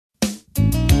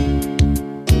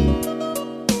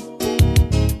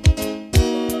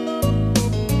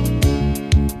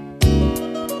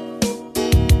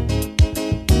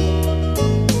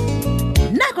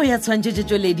ya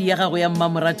tshwantšhetšetšoledi ya gago ya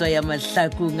mmamoratwa ya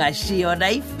mahlakong a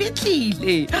šiona e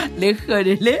fitlhile le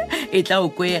kgone le e tla o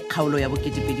kwe kgaolo ya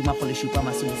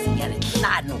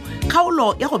bo2,75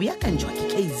 kgaolo ya go beakantšhwa ke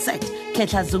KZ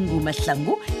Khetla Zungu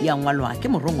Mahlangu ya ngwalwa ke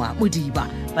morongwa Modiba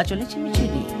ba tšweletše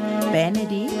metšhini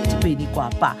Benedict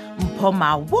Bedikwapa Mpho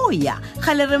Maboya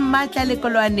gale re mmatla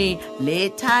lekolwane le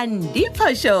Thandi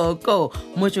Phashoko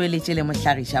motšweletše le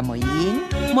mohlagiša moyeng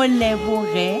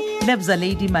Moleboge Lebza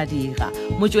Lady Madira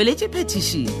motšweletše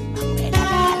petition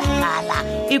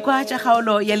e kwa tša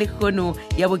kgaolo ya lekgono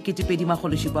ya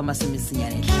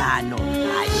bo2,75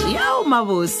 ašiao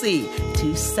mabose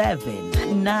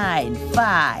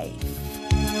 2795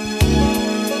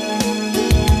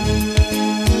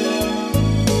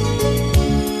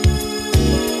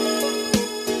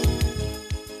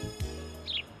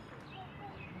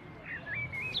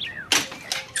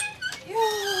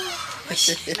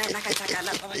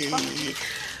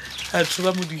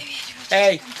 Athuba modi.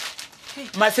 Hey.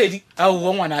 Masedi, a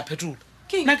o ngwana a phetolo.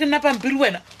 Na ke nna pampiri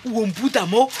wena, o mputa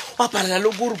mo, wa parela le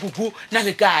gore kuku na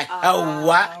le kae.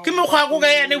 Aowa, ke mekgwa go ka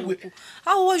yana bue.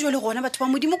 Aowa jole gona batho ba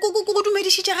modimo go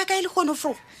dumedišitše ga kae le kgono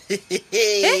fro. Re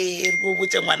go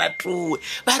botse ngwana tloe,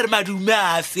 ba re madume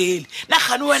a fele. Na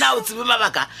gane wena o tsebe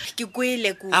mabaka. Ke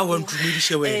kwele kuku. A wa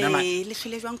ntumediše wena man. Le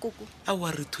hlile jwang kuku. A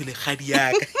wa re thole gadi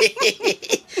yaka.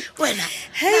 Wena,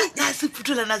 na se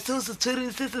phutulana seo se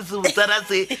tshwere se botsara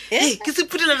se. Ke se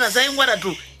phutulana sa eng ngwana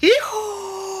tlo.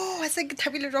 Wa se ke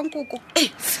thabile jwang kuku.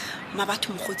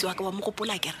 Mabatho mogotsi wa ka wa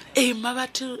mogopola kere.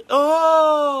 Mabatho.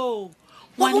 Oh.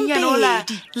 Ngwanyana ola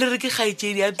le re ke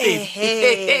gaetšedi ya teng.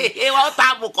 Wa o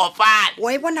tla bokopana.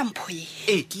 Wa e bona mphoye.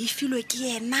 Ke ifilwe ke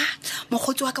yena.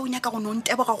 Mogotsi wa ka o nyaka go no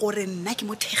nteboga gore nna ke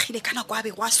mothegile kana kwa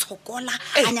be wa sokola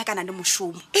a nyakana le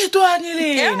moshomo. Twane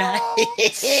lena.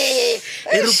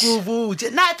 Re go botse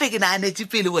na pe ke naanetse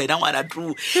pele wena ngwana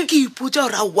tlo. Ke ipotsa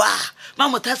ra wa. Ma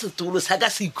motha setolo sa ka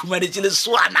se ikhumanetse le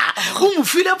swana. Go mo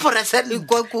file present.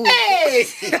 Kuku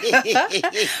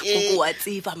wa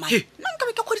tseba man. Nka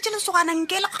be ke kgoditse le swana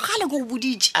nkela gale go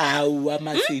boditše. Aowa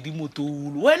Masedi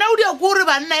motolo. Wena o dia gore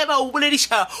banna e ba o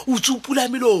bolediša o tsupula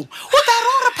melomo. O tla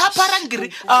re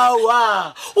phaparangere.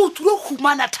 Aowa, o tulo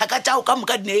humana thaka tšao ka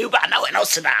moka dine bana wena o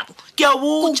senago. Ke a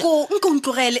botša. Kuku nko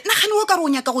ntlogele. Na gane o ka re o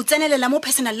nyaka go tsenelela mo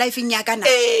personal life-eng ya kana.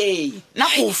 Na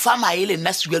go fa maele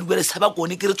nna sebualuele sa ba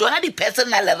kone ke re tsona di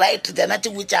personal right tsena tse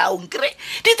botšao nkere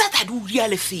di tata di o dia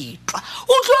le fetwa.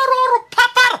 O tlo re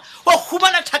phapara o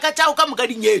humana thaka tšao ka moka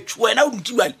dinyetšo wena o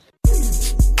ntilwane.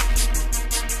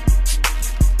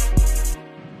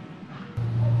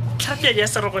 Tlhapia ya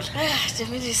serogole.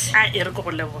 Demedis. A e re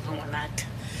go leboga ngwanata.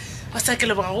 Wa sa ke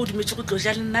leboga go dimetse go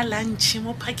tloja le nna lunch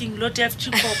mo parking lot ya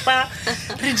Fihla.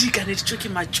 Re di ka ne ditšo ke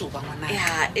matšoba ngwanaka.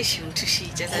 Ya e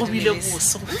shinthušitše Go bile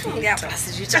boso. Ya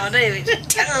plase di tsona e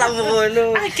tella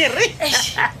mogolo. A ke re.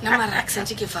 Na mara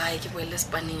accent ke vai ke boele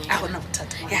Spanish. A gona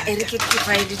bothata. Ya e re ke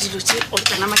vai di dilo tše o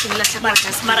tsena makenela tlhapa.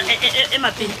 Mara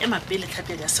emapele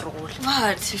tlhapia ya serogole.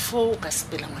 What? Before ka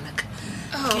sepela ngwanaka.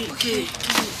 Okay.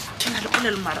 Ke na le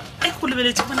polelo mara. E go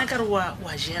lebeletse bona ka re wa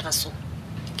jega so.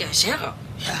 Ke a jega.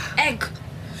 Egg.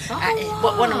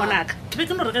 Bona ngwanaka ke be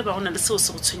ke no re ge ba gona le seo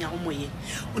se go tshwenyago moyeng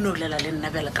o ne o lela le nna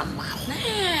bjale ka mmago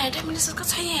damele se ka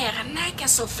tshwenyega nna ke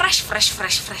so fresh a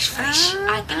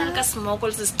ke na le ka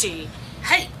smokle still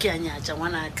hai ke a nyatša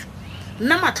ngwanaka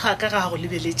nna matlho a ka ga go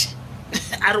lebeletše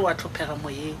a re wa tlhophega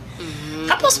moyeng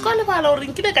gape o se kwa lebala gore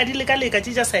nkile ka di leka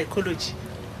tša psychology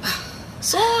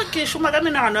so ke šoma ka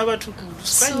menagano ya batho kudu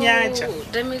se ka nyatša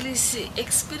damelisi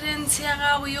experience ya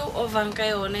gago yo ovang ka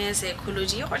yone ya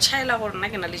psychology e go tšhaela gore nna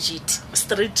ke na le GT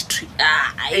straight tree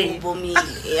e go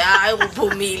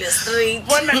bomile straight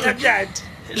bona ka bjadi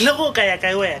le go ka ya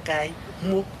kae wa ya kae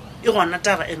mo e gona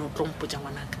taba ene o tlompotša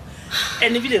ngwanaka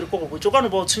ene ebile re ko go botse o kano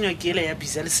ba o tshwenywa ke ele ya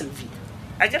Bisa le Sylvia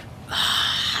a kere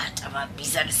taba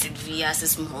Bisa le Sylvia se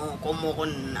semoko mo go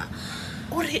nna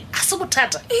ore a se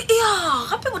bothata ya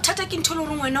gape bothata ke ntho le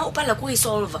gore wena o pala ko e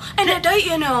solve and dai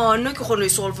ene no ke gone e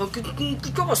solve ke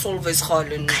tlo ba solve is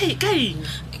gale nna ka eng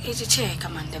ke check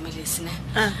amandamelisi ne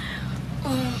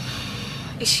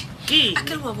ish ke a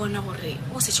ke le wa bona gore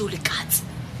o se tšo le katse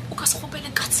o ka se gopele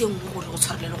katse engwe gore go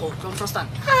tshwarele le go tlo understand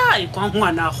ai kwa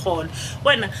ngwana a gole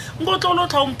wena nko tlo lo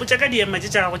tlha o mpotsa ka diema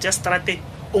tša gago tša strateng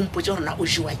o mpotsa gore na o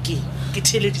jiwa keng ke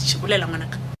theleditše bolela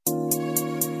ngwanaka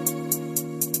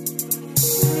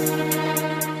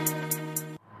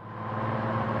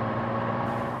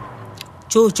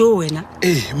Jojo wena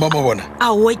Mamabona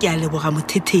a o ke a leboga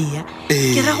mothetheya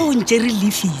ke ra go ntse re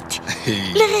lefiti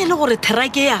le ge le gore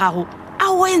therake ya gago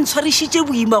a o entshwarishitše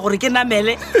boima gore ke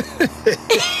namele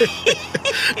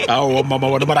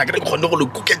Mamabona bara ke kgonne go le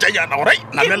kuketša jana gore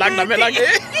namelang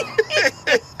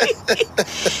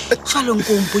Jwalong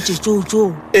ko mpotse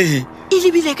Jojo. Eh. E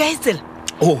lebile ka etsela.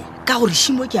 Oh. Ka gore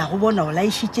shimo ke a go bona o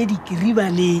laishitse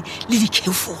dikiribane le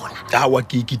dikhefola. Wa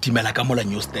ke timela ka mola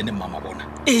Newsstand Mamabona.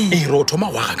 Eh. Ro thoma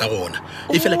wa ga gona.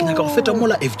 E fela ke nyaka go feta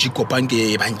mola FG kopang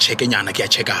ke ba ncheke nyana ke a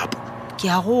check up. Ke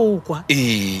a go kwa.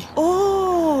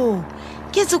 Oh.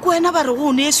 Ke tse ko wena ba re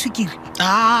go ne swikiri.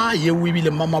 Ye o ebile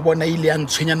Mamabona ile ya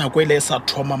ntshwenya nako ile sa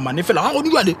thoma man. E fela ga go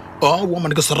diwale. Wa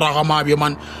man ke seraga mabe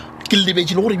man. Ke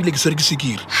lebetse le gore ebile ke swere ke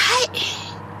swikiri.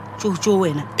 Jojo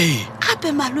wena.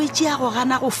 Gape malwetse a go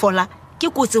gana go fola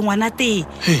ke kotse ngwana teng.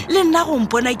 Le nna go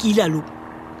mpona ke ilalo.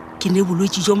 Ke ne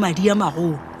bolwetse jo madi a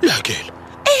magolo. Yakela.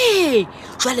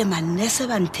 Jwale mannese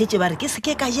ba nthetse ba re ke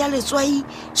seke ka ja letswai,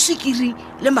 swikiri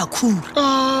le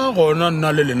makhura. Gona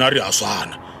nna le lena re a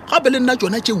swana. Gape le nna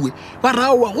tsona tšewe ba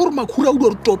rawa gore makhura o di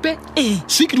re tope.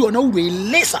 Swikiri yona o di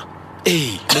lesa.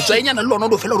 Letswainyana le lona o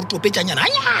di fela re topetšanyana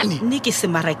anyane. Nne ke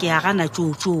semara ke a gana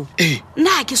Jojo.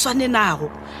 Nna ke swane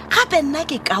nago. Gape nna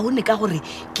ke kaone ka gore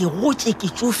ke gotse ke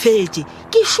tsofetse.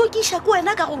 Ke shokiša ko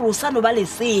wena ka gore o sa no ba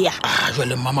lesea.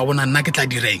 Jwale Mamabona nna ke tla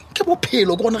direng. Ke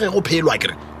bophelo ke gona ge go phelwa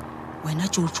kere. Wena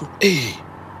Jojo.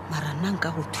 Mara nna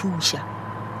nka go thuša.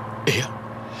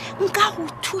 Nka go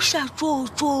thuša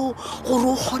Jojo gore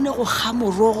o kgone go ga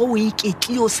morogo o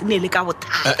iketlile o senele ka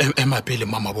bothata. Ema pele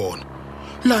Mamabona.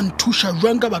 La nthusha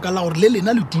jwang ka baka la gore le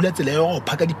lena le dula tsela ya go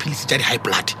phaka dipilisi tša di-high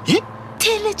blood.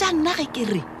 Tele tša nna ge ke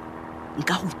re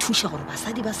nka go thuša gore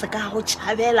basadi ba se ka go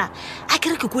tšhabela a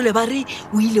kere ke kole ba re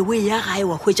o ile o ya gae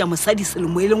wa hwetša mosadi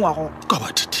selemo e lengwago ka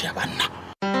ba Titi ya banna.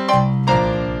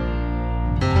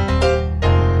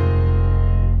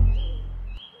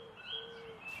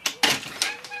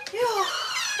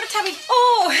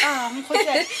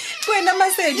 Kwena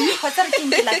Masedi kgotsa re ke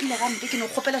ntela ke gampe ke no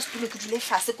khopela setulo ke dule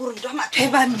fase gore ntwa mathe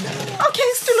banna. Okay,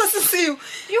 setulo se seo.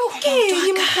 Yo ke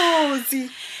mkhotsi.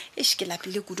 Ke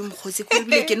lapile kudu mkhotsi ko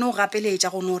bile ke no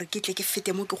gapeletša go no re ke tle ke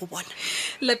fete mo ke go bona.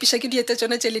 Lapisha ke dieta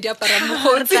tsona tše le di apara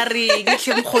mkhotsi. Ka re ke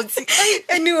tle mkhotsi.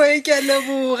 Anyway ke a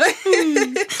leboga.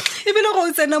 E bile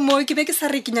go tsena mo ke be ke sa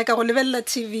re ke nyaka go lebella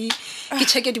TV. Ke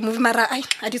cheke di movie mara ai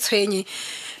a di tshwenye.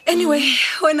 Anyway,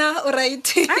 wena all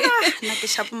right. Na ke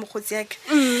shapo mkhotsi yaka.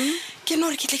 Ke no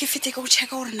re ke tle ke fete go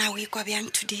checka gore na o e kwa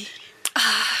bjang today.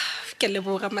 Ke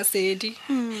leboga Masedi.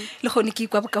 Le gone ke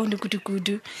ikwa bokaone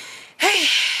kudu. Hey,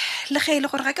 le ge ile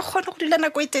gore ga ke kgone go dula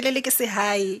nako e telele ke se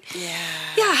hae.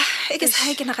 E ke se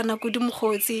hae ke nagana kudu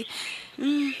mkhotsi.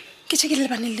 Ke tšhe ke le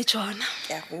baneng le tsona.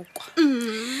 Ke a go kwa.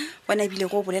 Bona bile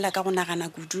go bolela ka go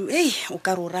nagana kudu. O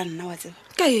ka re o ra nna wa tseba.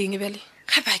 Ka eng bjale?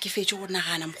 Ga ba ke fetse go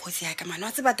nagana mkhotsi ya ka mana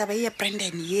wa tseba taba ye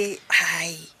Brandon ye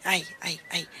ai.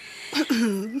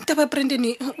 Taba Brandon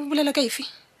o bolela ka efe?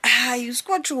 O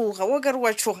ska tšhoga o ka re wa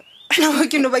tšhoga. No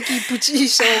ke no ba ke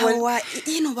iputšiša wa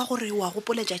no ba gore wa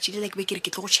gopola tšatši le ke be ke re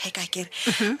ke tle go checka kere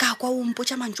ka kwa o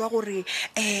mpotša mantšwa gore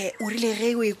o rile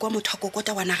ge o e kwa motho a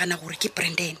kokota wa nagana gore ke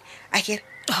Brandon a kere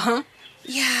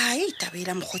e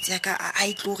tabela mkhotsi ya ka a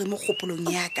itloge mo kgopolong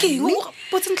ya ka ke o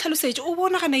botse ntlhalosetse o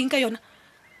bona gana eng ka yona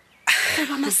go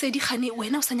ba Masedi gane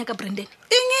wena o sa nyaka Brandon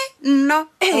no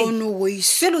no way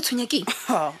se lo tshwenya ke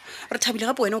Rethabile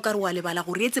gape wena o ka re wa lebala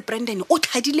gore etse Brandon o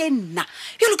thadile nna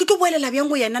bjalo ke tlo boelela bjang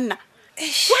go yena nna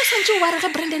wa santse o ba re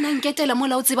ge Brandon a nketela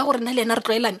mola o tseba gore nna le ena re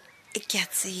tloelane ke a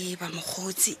tseba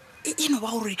mokgotsi no ba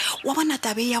gore wa bona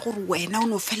tabe ya gore wena o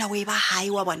no fela o e ba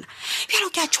hae wa bona bjalo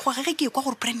ke a tšhoga ge ke kwa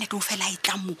gore Brandon o fela a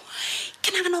itla mo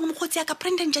ke nagana gore mokgotsi ya ka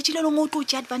Brandon tšatši le lengwe o tlo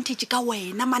tšea advantage ka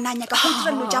wena mananya ka go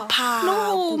dira dilo tša phako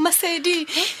no Masedi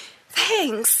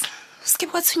thanks se ke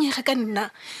ba tshwenyega ka nna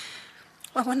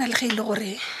wa bona le ge ile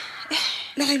gore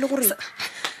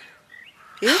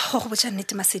go botša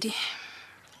nnete Masedi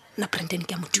na Brandon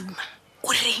ke a moduma o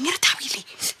reng Rethabile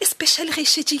especially ge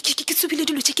šetse ke tsubile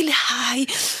dilo tše ke le hae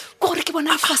ko gore ke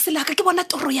bona fase la ka ke bona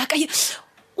toro ya ka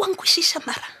wa nkwešiša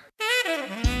mara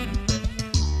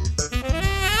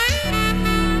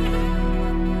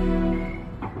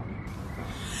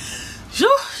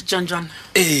John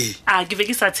ke be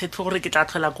ke sa tshepe gore ke tla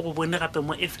tlhola ko go bone gape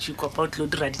mo FG kopa o tlo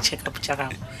dira di check up tša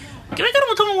gago ke be ke re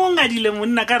motho mongwe o ngadile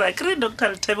monna ka ra kry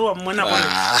Dr. Rethabile wa mmona gore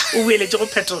o boeletse go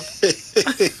petrol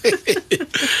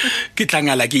ke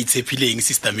tlangala ke itshepileng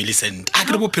Sister Millicent a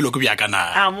ke re bophelo ke bja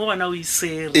kana mo gona o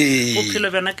isere bophelo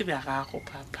bjana ke bja gago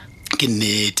papa ke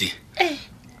nnete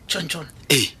John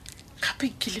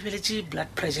gape ke lebeletse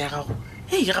blood pressure ya gago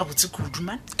e ga botse kudu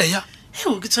man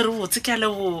ke tsere botse ke a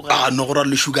leboga no go ra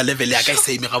le sugar level ya ka e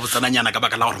same ga botsananyana ka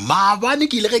baka la gore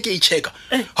maabane ke ile ge ke e checka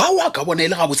ha wa ka bona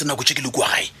ile ga botse nako tše ke le kwa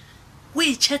gae o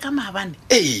e checka maabane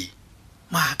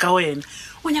maaka wena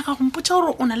o nyaka go mpotša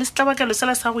gore o na le setlabakelo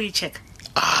sela sa go e checka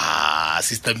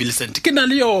Sister Millicent ke na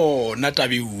le yona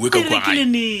tabe uwe ka kwa gae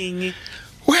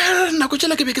well nako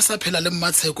tsela ke be ke sa phela le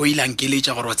mmatsheko ile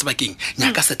ankeletša gore wa tseba keng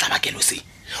nyaka setlabakelo se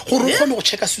gore o kgone go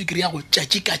checka swikiri ya go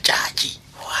tšatši ka tšatši.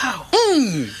 Wow.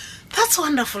 That's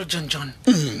wonderful, John.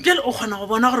 Bjalo o kgona go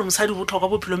bona gore mosadi botlhokwa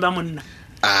bophelong ba monna.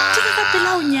 Ka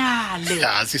pela o nyale.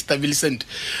 Ya Sister Millicent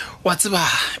wa tseba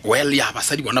well ya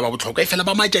basadi bona ba botlhokwa e fela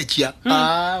ba matšatši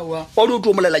wa o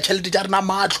tlo molela tšhelete tša rena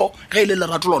matlho ge ile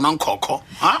lerato lona nkoko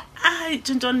ha ai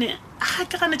John ga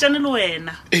ke gane tšane le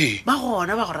wena ba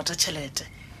gona ba go rata tšhelete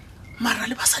mara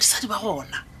le basadi ba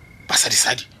gona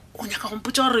basadi o nyaka go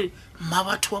mpotša gore mma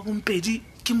batho wa bompedi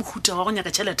ke mohuta wa go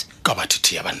nyaka tšhelete ka ba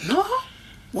Titi ya banna no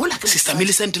ola Sister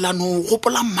Millicent la no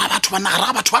gopola mma batho ba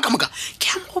nagara batho ba ka moka ke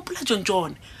a mgopola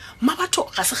John mma batho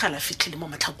ga se gala fitlhile mo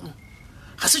matlhakong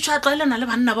ga se tšwa tlwaelana le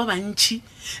banna ba bantši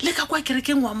le ka kwa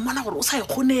kerekeng wa mmona gore o sa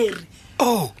ikgonere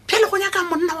phele go nyaka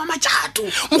monna wa matšato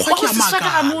mokgwa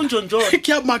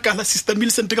ke a makala Sister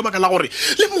Millicent ka baka la gore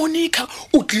le Monica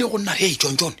o tlile go nna hey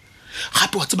John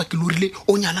gape wa tseba ke lorile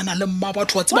o nyalana le mma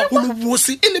batho wa tseba go le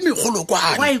bose e le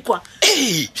megolokwane wa ikwa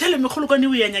phele megolokwane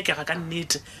o ya nyakega ka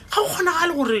nnete ga o kgona ga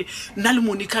le gore nna le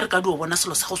Monica re ka di o bona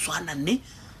selo sa go swana nne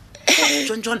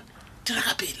John dira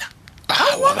ka pela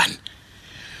wa bana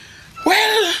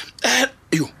well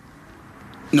yo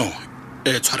no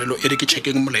tshwarelo e re ke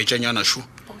checking molaetšanyana sho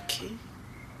okay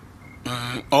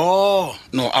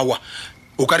no awa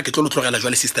o ka re ke tlo tlogela jwa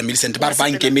le Sister Millicent ba re ba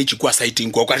nkemetse kwa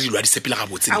siteng kwa ka re dilwa di sepela ga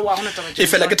botse e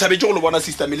fela ke thabetse go le bona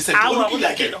Sister Millicent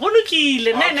go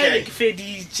lokile nene ke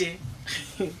feditše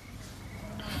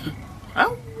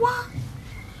awa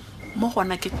mo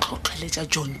gona ke tlhotlheletša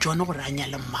John gore a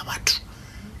nyale mma batho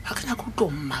ga ke nyaka o tlo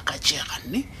mmakatšega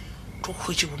nne tlo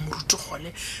kgwetse bo moruti gole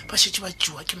ba šetse ba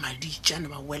tšewa ke maditšane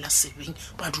ba wela sebeng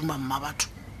ba duma mma batho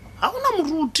ga gona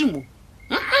moruti mo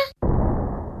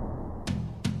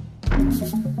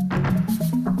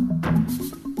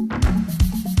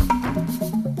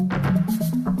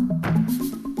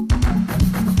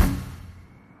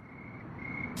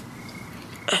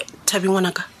Thabi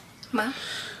ngwanaka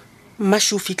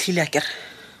mmasho o fitlhile a kere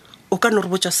o ka no re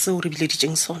botša seo re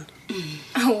bileditšeng sone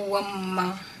aowa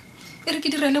mma e re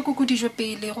ke direle koko dijo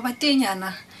pele go ba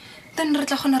tenyana then re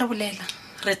tla kgona re bolela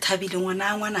Rethabile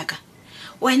ngwanaka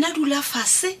wena dula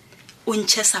fase o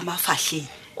ntšhe sa mafahleng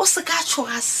o se ka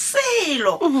tšhoga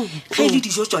selo ge le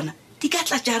dijo tsona di ka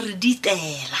tla tša re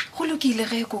ditela go lokile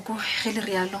ge koko ge le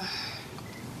rialo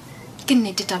ke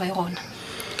nnete taba e gona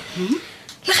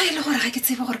le ge e le gore ga ke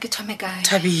tsebe gore ke thome kae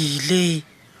Thabile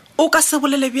o ka se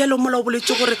bolele bjalo mola o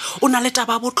boletse gore o na le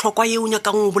taba botlhokwa ye o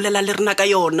nyakang o bolela le rena ka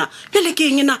yona bjale ke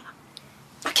eng na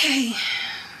okay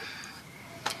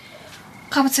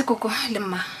ga botse koko le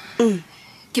mma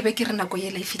ke be ke re nako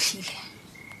yela e fitlhile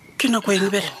ke nako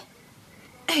eng bela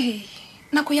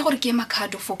nako ya gore ke ye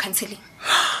Makhado for counseling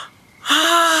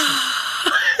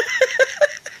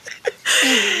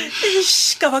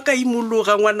ka ba ka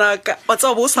imologa ngwanaka wa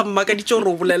tsaba bo o sa mmakaditše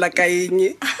gore o bolela ka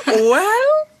eng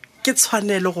well ke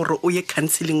tshwanele gore o ye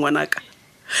counseling ngwanaka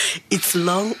it's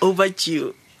long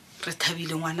overdue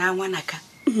Rethabile ngwanaka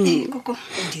koko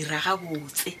o dira ga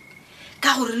botse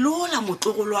ka gore le ola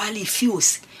motlogolo a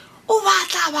lefiosi o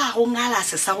batla ba go ngala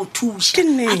se sa go thuša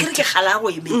a kere ke gala go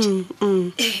emetše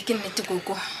ke nnete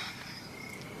koko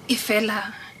e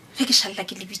fela ge ke šalela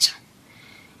ke lebitša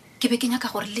ke be ke nyaka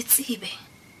gore le tsebe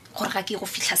gore ga ke go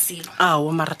fihla selo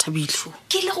ao Marathabile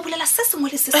ke ile go bolela se sengwe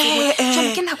le se sengwe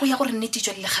jone ke nako ya gore nnete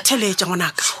tswa le legatha theletša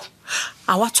ngwanaka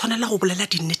a wa tshwanela go bolela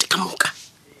dinnete ka moka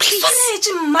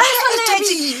tshwanetse mma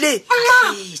Rethabile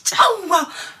aowa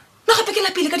na gape ke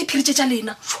lapile ka diphiritše tša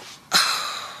lena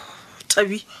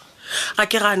Tabi ga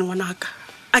ke gane ngwanaka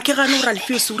a ke gane gore a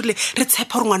lefiosi o rile re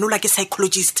tshepa gore ngwana o la ke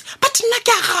psychologist but nna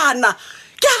ke a gana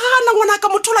ngwanaka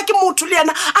motho ola ke motho le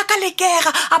yana a ka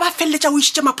lekega a ba feleletša o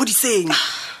išitše maphodiseng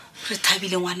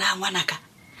Rethabile ngwanaka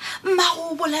mma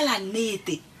go bolela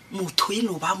nnete motho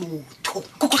eno ba motho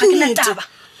koko ga ke na taba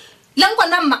la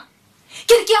nkwana mma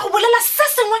ke re ke ya go bolela se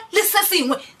sengwe le se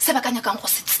sengwe se ba ka nyakang go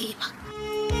se tseba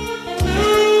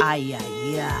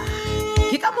ayaya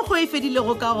ke ka mokgwa e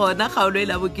fedilego ka gona kgaolo e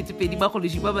la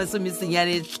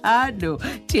bo2,5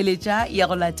 theletša ya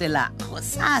go latela go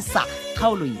sasa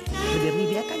kgaolo ye re be re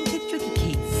beakantšeditšwe ke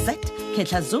KZ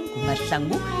Khetla Zungu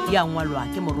Mahlangu ya ngwalwa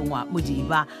ke morongwa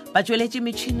Modiba ba tšweletše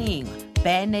metšhineng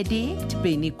Benedict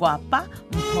Benikwapa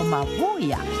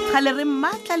Mamabona ga le re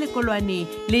Mmatla Lekolwane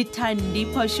le Thandi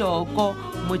Phoshoko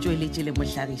mo tšweletše le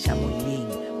mohlagiša moyeng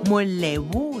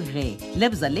Moleboge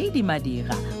Lebza Lady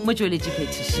Madira mo tšweletše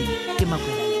phetiši ke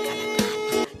Makhado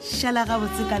šala ga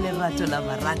botse ka lerato la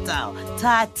maratao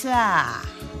thata